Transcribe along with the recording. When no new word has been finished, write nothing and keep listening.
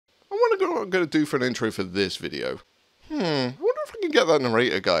what I'm going to do for an intro for this video. I wonder if I can get that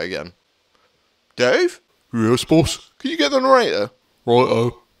narrator guy again. Dave? Yes, boss. Can you get the narrator?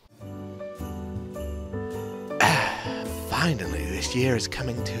 Righto. Finally, this year is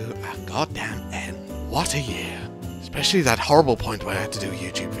coming to a goddamn end. What a year. Especially that horrible point where I had to do a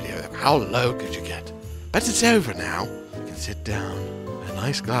YouTube video. How low could you get? But it's over now. You can sit down, a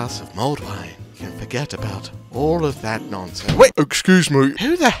nice glass of mulled wine. You can forget about all of that nonsense. Wait, Excuse me.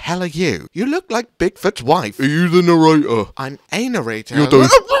 who the hell are you? You look like Bigfoot's wife. Are you the narrator? I'm a narrator. You're Dave.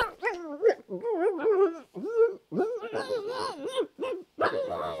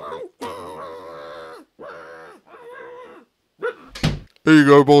 Here you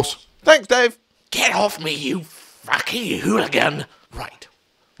go, boss. Thanks, Dave. Get off me, you fucking hooligan! Right.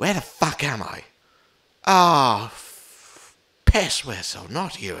 Where the fuck am I? Ah, piss whistle,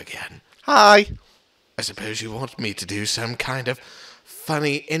 not you again. Hi. I suppose you want me to do some kind of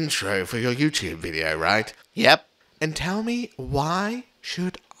funny intro for your YouTube video, right? Yep. And tell me, why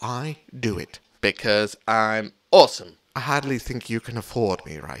should I do it? Because I'm awesome. I hardly think you can afford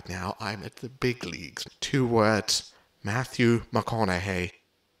me right now. I'm at the big leagues. 2 words. Matthew McConaughey.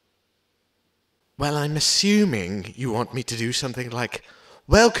 Well, I'm assuming you want me to do something like,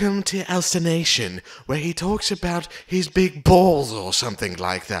 Welcome to Elster Nation, where he talks about his big balls or something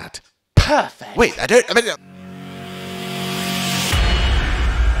like that. Perfect! Wait, I mean...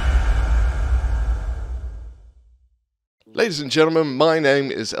 Ladies and gentlemen, my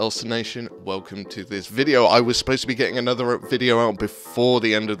name is Elster Nation. Welcome to this video. I was supposed to be getting another video out before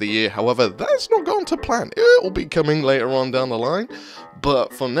the end of the year. However, that's not gone to plan. It will be coming later on down the line.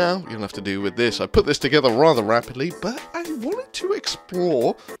 But for now, you'll have to do with this. I put this together rather rapidly, but I wanted to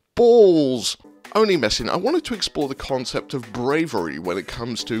explore balls. Only messing, I wanted to explore the concept of bravery when it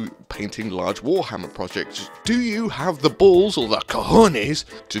comes to painting large Warhammer projects. Do you have the balls or the cojones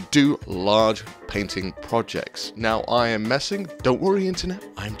to do large painting projects? Now, I am messing. Don't worry, internet.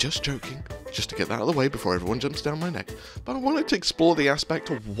 I'm just joking. Just to get that out of the way before everyone jumps down my neck. But I wanted to explore the aspect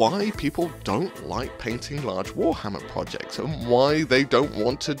of why people don't like painting large Warhammer projects and why they don't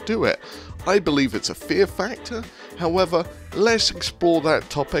want to do it. I believe it's a fear factor. However, let's explore that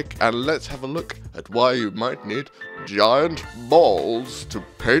topic and let's have a look at why you might need giant balls to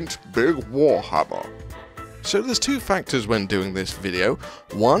paint big Warhammer. So there's 2 factors when doing this video.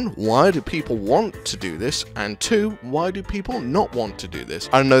 1, why do people want to do this? And 2, why do people not want to do this?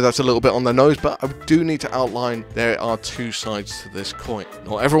 I know that's a little bit on the nose, but I do need to outline there are 2 sides to this coin.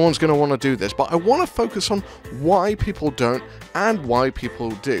 Not everyone's going to want to do this, but I want to focus on why people don't and why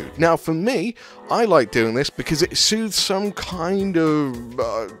people do. Now for me, I like doing this because it soothes some kind of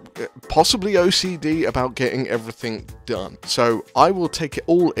possibly OCD about getting everything done. So I will take it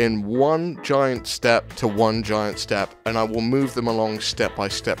all in one giant step to one giant step, and I will move them along step by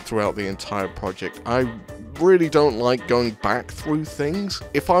step throughout the entire project. I really don't like going back through things.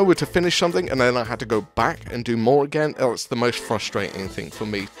 If I were to finish something and then I had to go back and do more again, that's the most frustrating thing for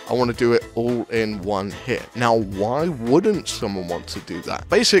me. I want to do it all in one hit. Now, why wouldn't someone want to do that?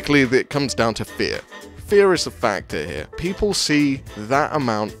 Basically, it comes down to fear. Fear is the factor here. People see that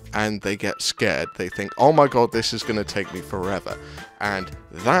amount and they get scared. They think, oh my god, this is going to take me forever. And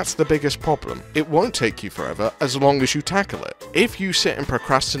that's the biggest problem. It won't take you forever as long as you tackle it. If you sit and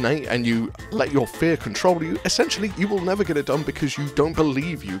procrastinate and you let your fear control you, essentially you will never get it done because you don't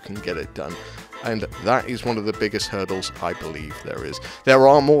believe you can get it done. And that is one of the biggest hurdles I believe there is. There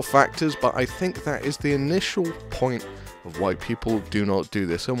are more factors, but I think that is the initial point of why people do not do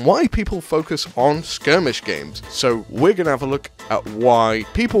this and why people focus on skirmish games. So we're going to have a look at why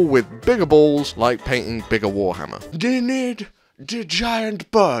people with bigger balls like painting bigger Warhammer. They need the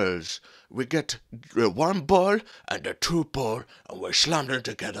giant balls. We get 1 ball and a 2 ball and we slam them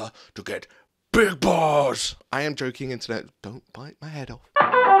together to get big balls. I am joking, internet. Don't bite my head off.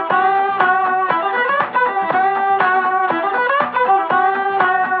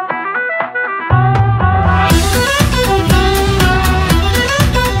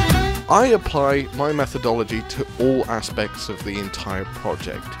 I apply my methodology to all aspects of the entire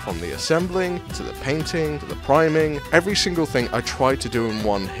project, from the assembling, to the painting, to the priming, every single thing I try to do in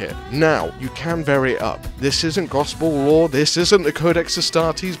one hit. Now, you can vary it up. This isn't gospel law, this isn't the Codex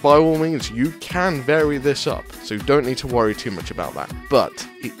Astartes, by all means, you can vary this up, so you don't need to worry too much about that. But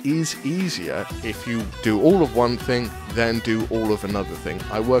it is easier if you do all of one thing, then do all of another thing.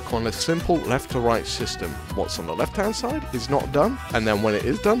 I work on a simple left to right system. What's on the left hand side is not done, and then when it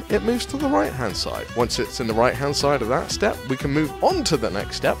is done, it moves to the right hand side. Once it's in the right hand side of that step, we can move on to the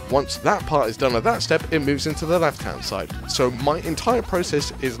next step. Once that part is done at that step, it moves into the left hand side. So my entire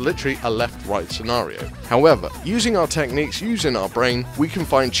process is literally a left-right scenario. However, using our techniques, using our brain, we can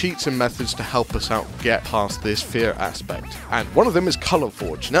find cheats and methods to help us out get past this fear aspect. And one of them is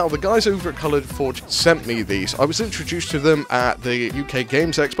ColourForge. Now, the guys over at ColourForge sent me these. I was introduced to them at the UK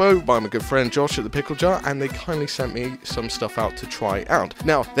Games Expo by my good friend Josh at the Pickle Jar, and they kindly sent me some stuff out to try out.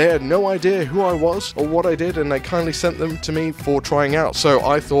 Now, they had no idea who I was or what I did, and they kindly sent them to me for trying out. So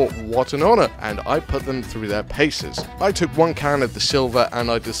I thought, what an honor, and I put them through their paces. I took one can of the silver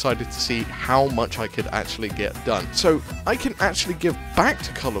and I decided to see how much I could actually get done. So I can actually give back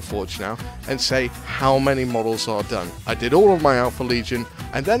to ColourForge now and say how many models are done. I did all of my Alpha Legion,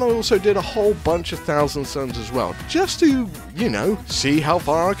 and then I also did a whole bunch of Thousand Suns as well, just to, you know, see how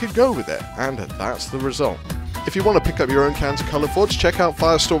far I could go with it, and that's the result. If you want to pick up your own cans of ColourForge, check out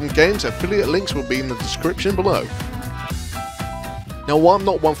Firestorm Games. Affiliate links will be in the description below. Now, I'm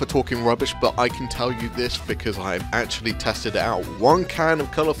not one for talking rubbish, but I can tell you this because I've actually tested it out. One can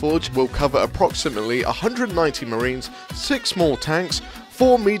of ColourForge will cover approximately 190 Marines, 6 small tanks,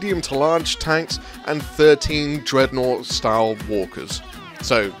 4 medium to large tanks, and 13 Dreadnought style walkers.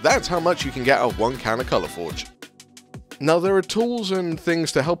 So that's how much you can get out of one can of ColourForge. Now, there are tools and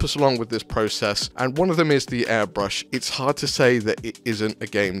things to help us along with this process, and one of them is the airbrush. It's hard to say that it isn't a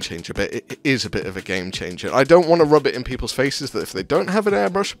game changer, but it is a bit of a game changer. I don't want to rub it in people's faces that if they don't have an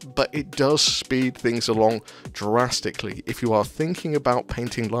airbrush, but it does speed things along drastically. If you are thinking about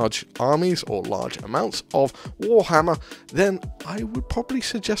painting large armies or large amounts of Warhammer, then I would probably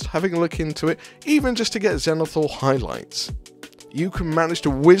suggest having a look into it, even just to get Zenithal highlights. You can manage to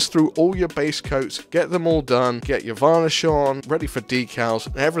whiz through all your base coats, get them all done, get your varnish on, ready for decals,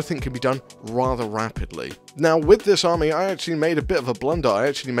 and everything can be done rather rapidly. Now, with this army, I actually made a bit of a blunder. I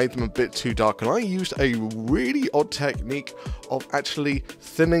actually made them a bit too dark, and I used a really odd technique of actually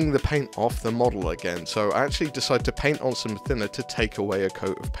thinning the paint off the model again. So I actually decided to paint on some thinner to take away a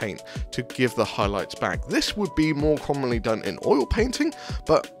coat of paint to give the highlights back. This would be more commonly done in oil painting,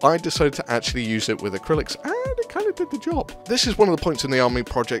 but I decided to actually use it with acrylics, and it kind of did the job. This is one of the points in the army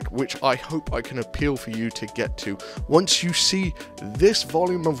project which I hope I can appeal for you to get to once you see this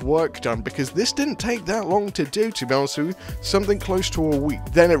volume of work done, because this didn't take that long to do, to be honest with you, something close to a week.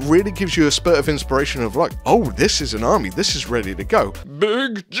 Then it really gives you a spurt of inspiration of like, oh, this is an army, this is ready to go.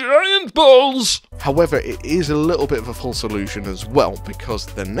 Big giant balls! However, it is a little bit of a false illusion as well, because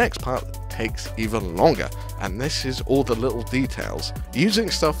the next part takes even longer, and this is all the little details. Using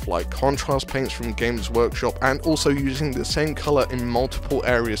stuff like contrast paints from Games Workshop, and also using the same color in multiple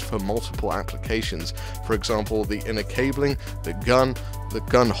areas for multiple applications. For example, the inner cabling, the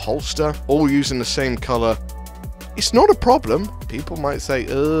gun holster, all using the same color. It's not a problem. People might say,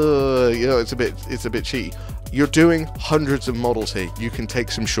 you know, it's a bit cheaty. You're doing hundreds of models here. You can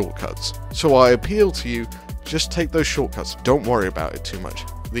take some shortcuts. So I appeal to you, just take those shortcuts. Don't worry about it too much.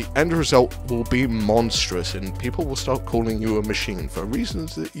 The end result will be monstrous, and people will start calling you a machine for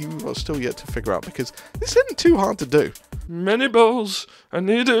reasons that you are still yet to figure out, because this isn't too hard to do. Many balls are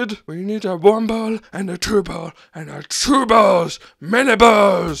needed. We need a 1 ball and a 2 ball and a 2 balls. Many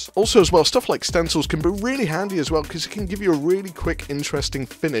balls. Also as well, stuff like stencils can be really handy as well, because it can give you a really quick, interesting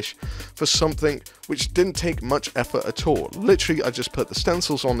finish for something which didn't take much effort at all. Literally, I just put the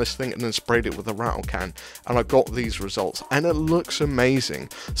stencils on this thing and then sprayed it with a rattle can, and I got these results, and it looks amazing.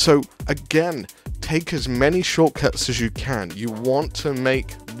 So again, take as many shortcuts as you can. You want to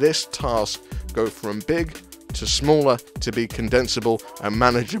make this task go from big to smaller, to be condensable and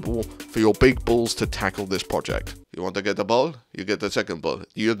manageable for your big balls to tackle this project. You want to get a ball? You get the second ball.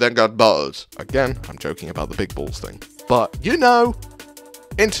 You then got balls. Again, I'm joking about the big balls thing. But you know,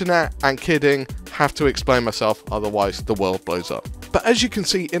 internet and kidding, have to explain myself, otherwise the world blows up. But as you can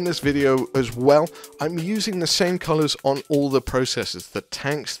see in this video as well, I'm using the same colors on all the processes. The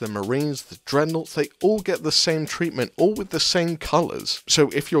tanks, the marines, the dreadnoughts, they all get the same treatment, all with the same colors. So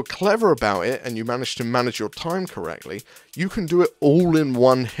if you're clever about it and you manage to manage your time correctly, you can do it all in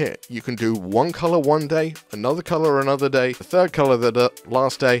one hit. You can do one color one day, another color another day, the third color the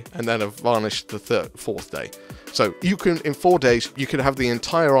last day, and then a varnish the fourth day. So you can, in 4 days, you can have the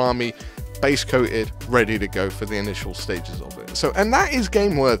entire army base coated, ready to go for the initial stages of it. So, and that is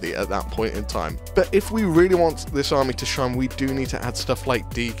game worthy at that point in time. But if we really want this army to shine, we do need to add stuff like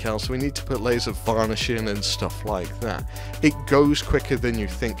decals. So we need to put layers of varnish in and stuff like that. It goes quicker than you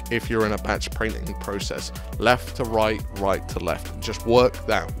think if you're in a batch painting process. Left to right, right to left. Just work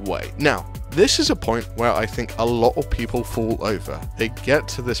that way. Now, this is a point where I think a lot of people fall over. They get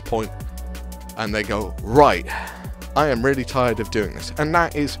to this point and they go, right, I am really tired of doing this. And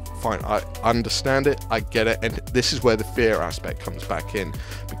that is fine. I understand it. I get it. And this is where the fear aspect comes back in,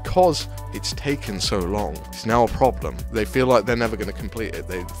 because it's taken so long. It's now a problem. They feel like they're never going to complete it.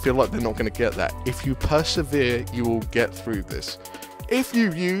 They feel like they're not going to get that. If you persevere, you will get through this. If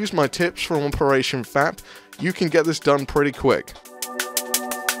you use my tips from Operation FAP, you can get this done pretty quick.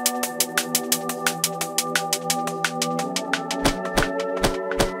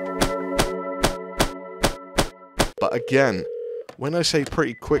 But again, when I say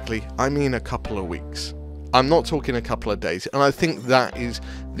pretty quickly, I mean a couple of weeks. I'm not talking a couple of days, and I think that is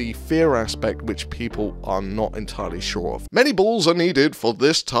the fear aspect which people are not entirely sure of. Many balls are needed for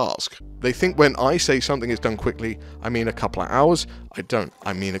this task. They think when I say something is done quickly, I mean a couple of hours. I don't,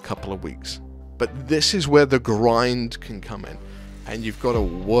 I mean a couple of weeks. But this is where the grind can come in, and you've got to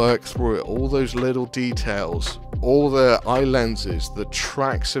work through it, all those little details, all the eye lenses, the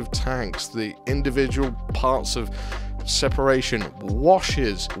tracks of tanks, the individual parts of separation,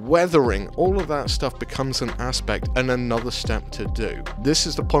 washes, weathering, all of that stuff becomes an aspect and another step to do. This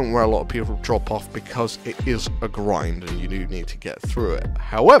is the point where a lot of people drop off because it is a grind and you do need to get through it.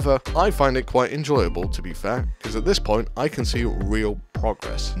 However, I find it quite enjoyable, to be fair, because at this point I can see real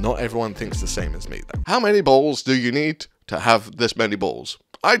progress. Not everyone thinks the same as me though. How many balls do you need to have this many balls?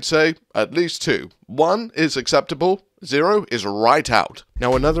 I'd say at least 2. 1 is acceptable, 0 is right out.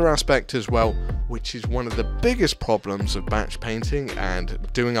 Now another aspect as well, which is one of the biggest problems of batch painting and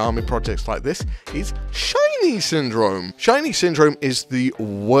doing army projects like this, is shiny syndrome. Shiny syndrome is the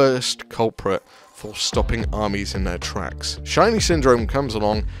worst culprit for stopping armies in their tracks. Shiny syndrome comes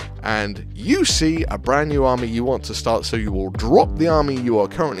along and you see a brand new army you want to start, so you will drop the army you are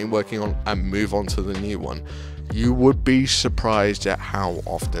currently working on and move on to the new one. You would be surprised at how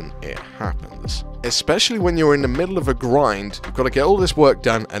often it happens. Especially when you're in the middle of a grind, you've got to get all this work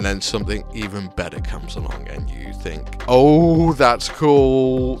done and then something even better comes along and you think, oh, that's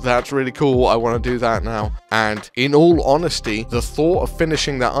cool, that's really cool, I want to do that now. And in all honesty, the thought of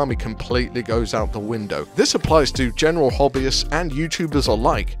finishing that army completely goes out the window. This applies to general hobbyists and YouTubers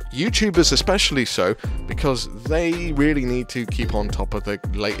alike. YouTubers especially so, because they really need to keep on top of the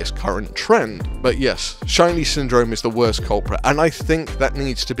latest current trend. But yes, shiny syndrome is the worst culprit, and I think that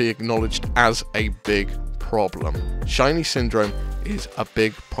needs to be acknowledged as a big problem. Shiny syndrome is a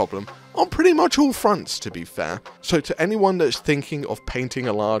big problem on pretty much all fronts, to be fair. So to anyone that's thinking of painting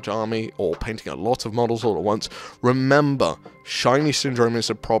a large army or painting a lot of models all at once, remember, shiny syndrome is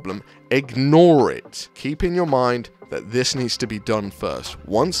a problem. Ignore it. Keep in your mind that this needs to be done first.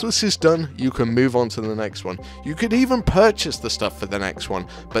 Once this is done, you can move on to the next one. You could even purchase the stuff for the next one,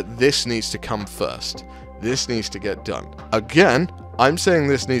 but this needs to come first. This needs to get done. Again, I'm saying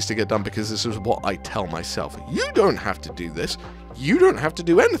this needs to get done because this is what I tell myself. You don't have to do this. You don't have to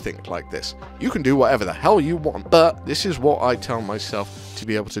do anything like this. You can do whatever the hell you want. But this is what I tell myself to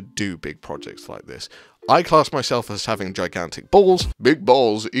be able to do big projects like this. I class myself as having gigantic balls. Big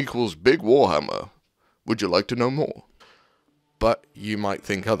balls equals big Warhammer. Would you like to know more? But you might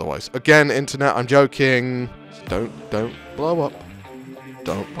think otherwise. Again, internet, I'm joking. Don't blow up.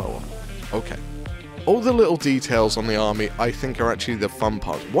 Don't blow up. Okay. All the little details on the army, I think, are actually the fun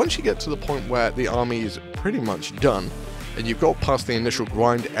parts. Once you get to the point where the army is pretty much done, and you've got past the initial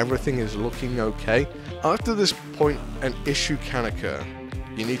grind, everything is looking okay. After this point, an issue can occur.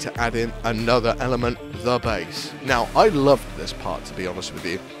 You need to add in another element, the base. Now, I loved this part, to be honest with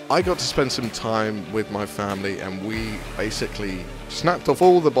you. I got to spend some time with my family, and we basically snapped off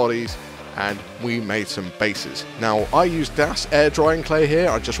all the bodies, and we made some bases. Now, I used Das air drying clay here.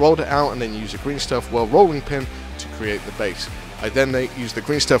 I just rolled it out and then used a Green Stuff Whirl rolling pin to create the base. I then used the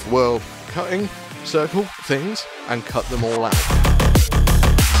Green Stuff Whirl cutting circle things and cut them all out.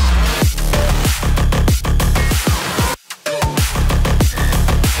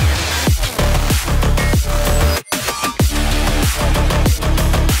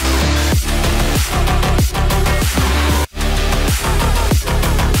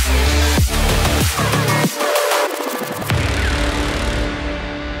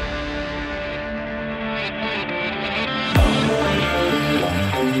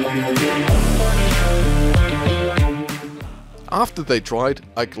 After they dried,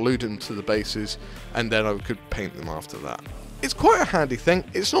 I glued them to the bases, and then I could paint them after that. It's quite a handy thing.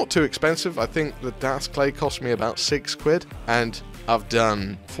 It's not too expensive. I think the Das clay cost me about £6, and I've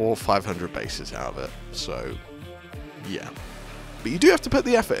done 400 or 500 bases out of it. So, yeah. But you do have to put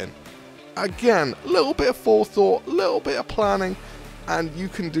the effort in. Again, a little bit of forethought, a little bit of planning, and you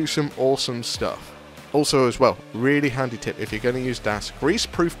can do some awesome stuff. Also as well, really handy tip, if you're going to use Das,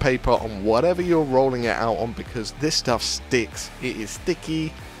 grease-proof paper on whatever you're rolling it out on, because this stuff sticks. It is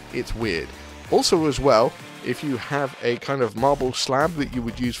sticky, it's weird. Also as well, if you have a kind of marble slab that you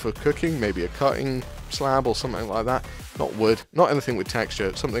would use for cooking, maybe a cutting slab or something like that, not wood, not anything with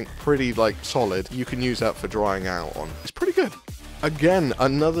texture, something pretty like solid, you can use that for drying out on. It's pretty good. Again,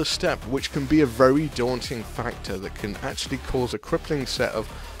 another step which can be a very daunting factor that can actually cause a crippling set of,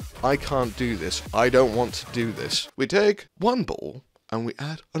 I can't do this, I don't want to do this. We take one ball and we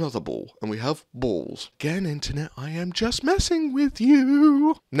add another ball, and we have balls. Again, internet, I am just messing with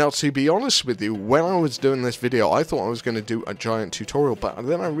you. Now, to be honest with you, when I was doing this video, I thought I was going to do a giant tutorial, but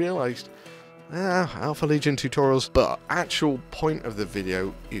then I realized, Alpha Legion tutorials, but actual point of the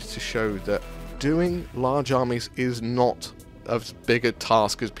video is to show that doing large armies is not as big a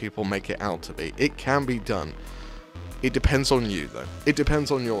task as people make it out to be. It can be done. It depends on you, though. It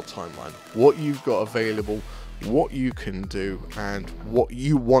depends on your timeline, what you've got available, what you can do, and what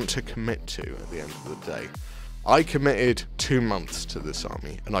you want to commit to at the end of the day. I committed 2 months to this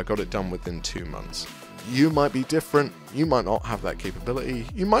army, and I got it done within 2 months. You might be different, you might not have that capability,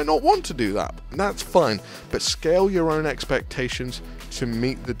 you might not want to do that, and that's fine, but scale your own expectations to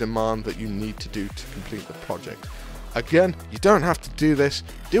meet the demand that you need to do to complete the project. Again, you don't have to do this,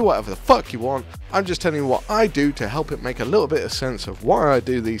 do whatever the fuck you want. I'm just telling you what I do to help it make a little bit of sense of why I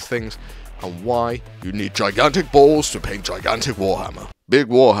do these things and why You need gigantic balls to paint gigantic Warhammer. big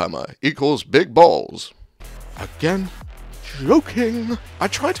Warhammer equals big balls. Again, joking. I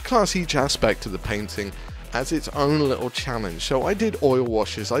tried to class each aspect of the painting as its own little challenge. So I did oil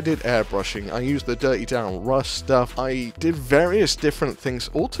washes, I did airbrushing, I used the dirty down rust stuff, I did various different things,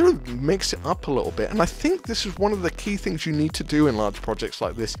 all to mix it up a little bit. And I think this is one of the key things you need to do in large projects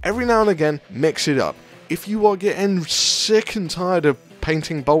like this. Every now and again, mix it up. If you are getting sick and tired of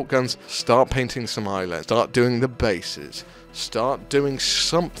painting bolt guns, start painting some islands, start doing the bases, start doing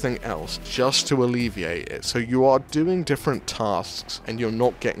something else just to alleviate it. So you are doing different tasks and you're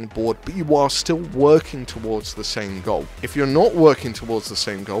not getting bored, but you are still working towards the same goal. If you're not working towards the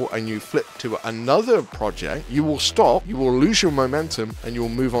same goal and you flip to another project, you will stop, you will lose your momentum, and you will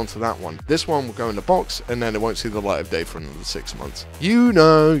move on to that one. This one will go in the box and then it won't see the light of day for another 6 months. You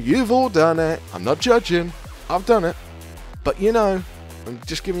know, you've all done it. I'm not judging, I've done it, but you know, I'm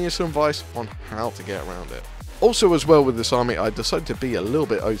just giving you some advice on how to get around it. Also as well with this army, I decided to be a little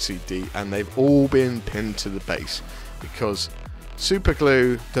bit OCD, and they've all been pinned to the base because super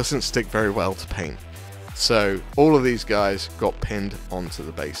glue doesn't stick very well to paint. So all of these guys got pinned onto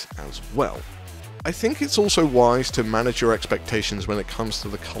the base as well. I think it's also wise to manage your expectations when it comes to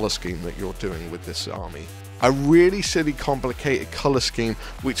the color scheme that you're doing with this army. A really silly complicated color scheme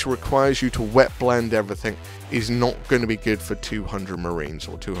which requires you to wet blend everything is not going to be good for 200 Marines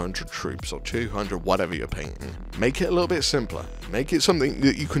or 200 troops or 200 whatever you're painting. Make it a little bit simpler. Make it something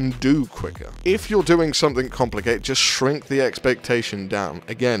that you can do quicker. If you're doing something complicated, just shrink the expectation down.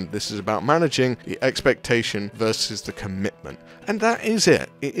 Again, this is about managing the expectation versus the commitment. And that is it.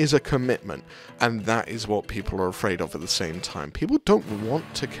 It is a commitment. And that is what people are afraid of at the same time. People don't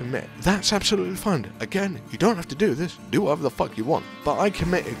want to commit. That's absolutely fine. Again, you don't have to do this. Do whatever the fuck you want. But I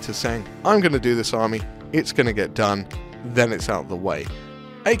committed to saying, I'm going to do this army. It's going to get done. Then it's out of the way.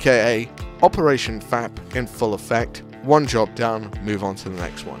 AKA Operation FAP in full effect. One job down, move on to the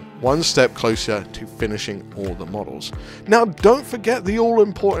next one. One step closer to finishing all the models. Now, don't forget the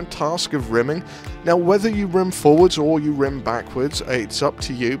all-important task of rimming. Now, whether you rim forwards or you rim backwards, it's up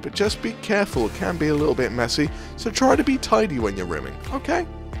to you, but just be careful. It can be a little bit messy, so try to be tidy when you're rimming, okay?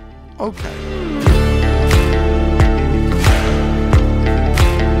 Okay.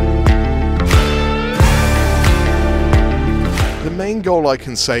 The main goal I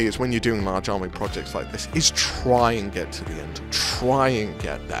can say is when you're doing large army projects like this is try and get to the end. Try and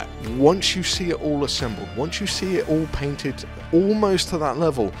get that. Once you see it all assembled, once you see it all painted almost to that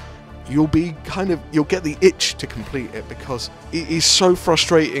level, you'll get the itch to complete it, because it is so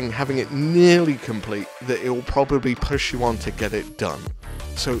frustrating having it nearly complete that it will probably push you on to get it done.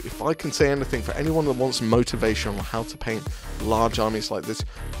 So if I can say anything for anyone that wants motivation on how to paint large armies like this,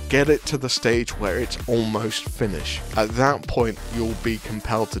 get it to the stage where it's almost finished. At that point, you'll be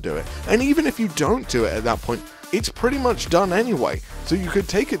compelled to do it. And even if you don't do it at that point, it's pretty much done anyway. So you could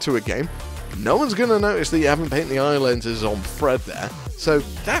take it to a game. No one's going to notice that you haven't painted the eye lenses on thread there. So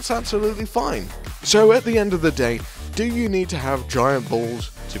that's absolutely fine. So at the end of the day, Do you need to have giant balls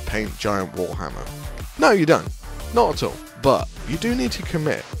to paint giant Warhammer? No, you don't. Not at all. But you do need to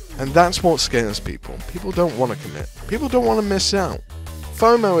commit. And that's what scares people. People don't want to commit. People don't want to miss out.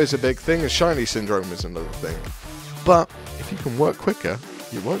 FOMO is a big thing, and shiny syndrome is another thing. But if you can work quicker,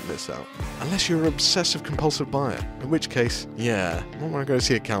 you won't miss out. Unless you're an obsessive compulsive buyer. In which case, yeah, I want to go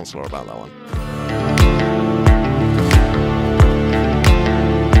see a counsellor about that one.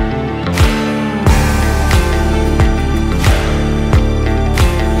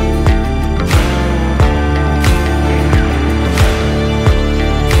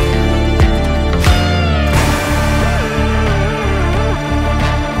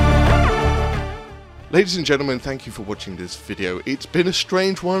 Ladies and gentlemen, thank you for watching this video. It's been a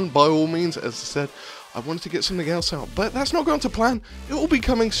strange one, by all means. As I said, I wanted to get something else out, but that's not going to plan. It will be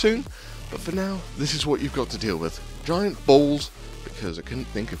coming soon. But for now, this is what you've got to deal with. Giant balls, because I couldn't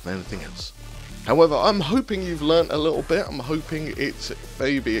think of anything else. However, I'm hoping you've learnt a little bit. I'm hoping it's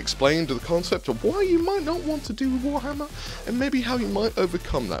maybe explained the concept of why you might not want to do Warhammer, and maybe how you might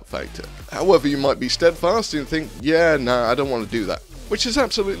overcome that factor. However, you might be steadfast and think, yeah, nah, I don't want to do that. Which is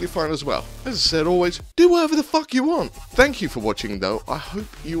absolutely fine as well. As I said always, do whatever the fuck you want. Thank you for watching though. I hope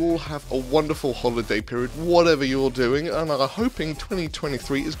you all have a wonderful holiday period, whatever you're doing, and I'm hoping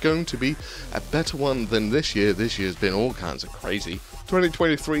 2023 is going to be a better one than this year. This year's been all kinds of crazy.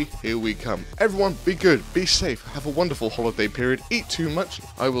 2023, here we come. Everyone, be good, be safe, have a wonderful holiday period, eat too much.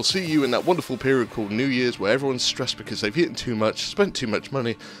 I will see you in that wonderful period called New Year's where everyone's stressed because they've eaten too much, spent too much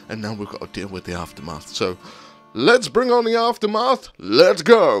money, and now we've got to deal with the aftermath. So, let's bring on the aftermath. Let's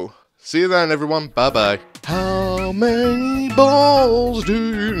go. See you then, everyone. Bye-bye. How many balls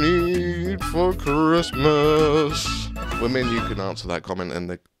do you need for Christmas? Women, you can answer that comment in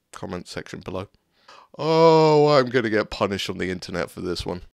the comment section below. Oh, I'm going to get punished on the internet for this one.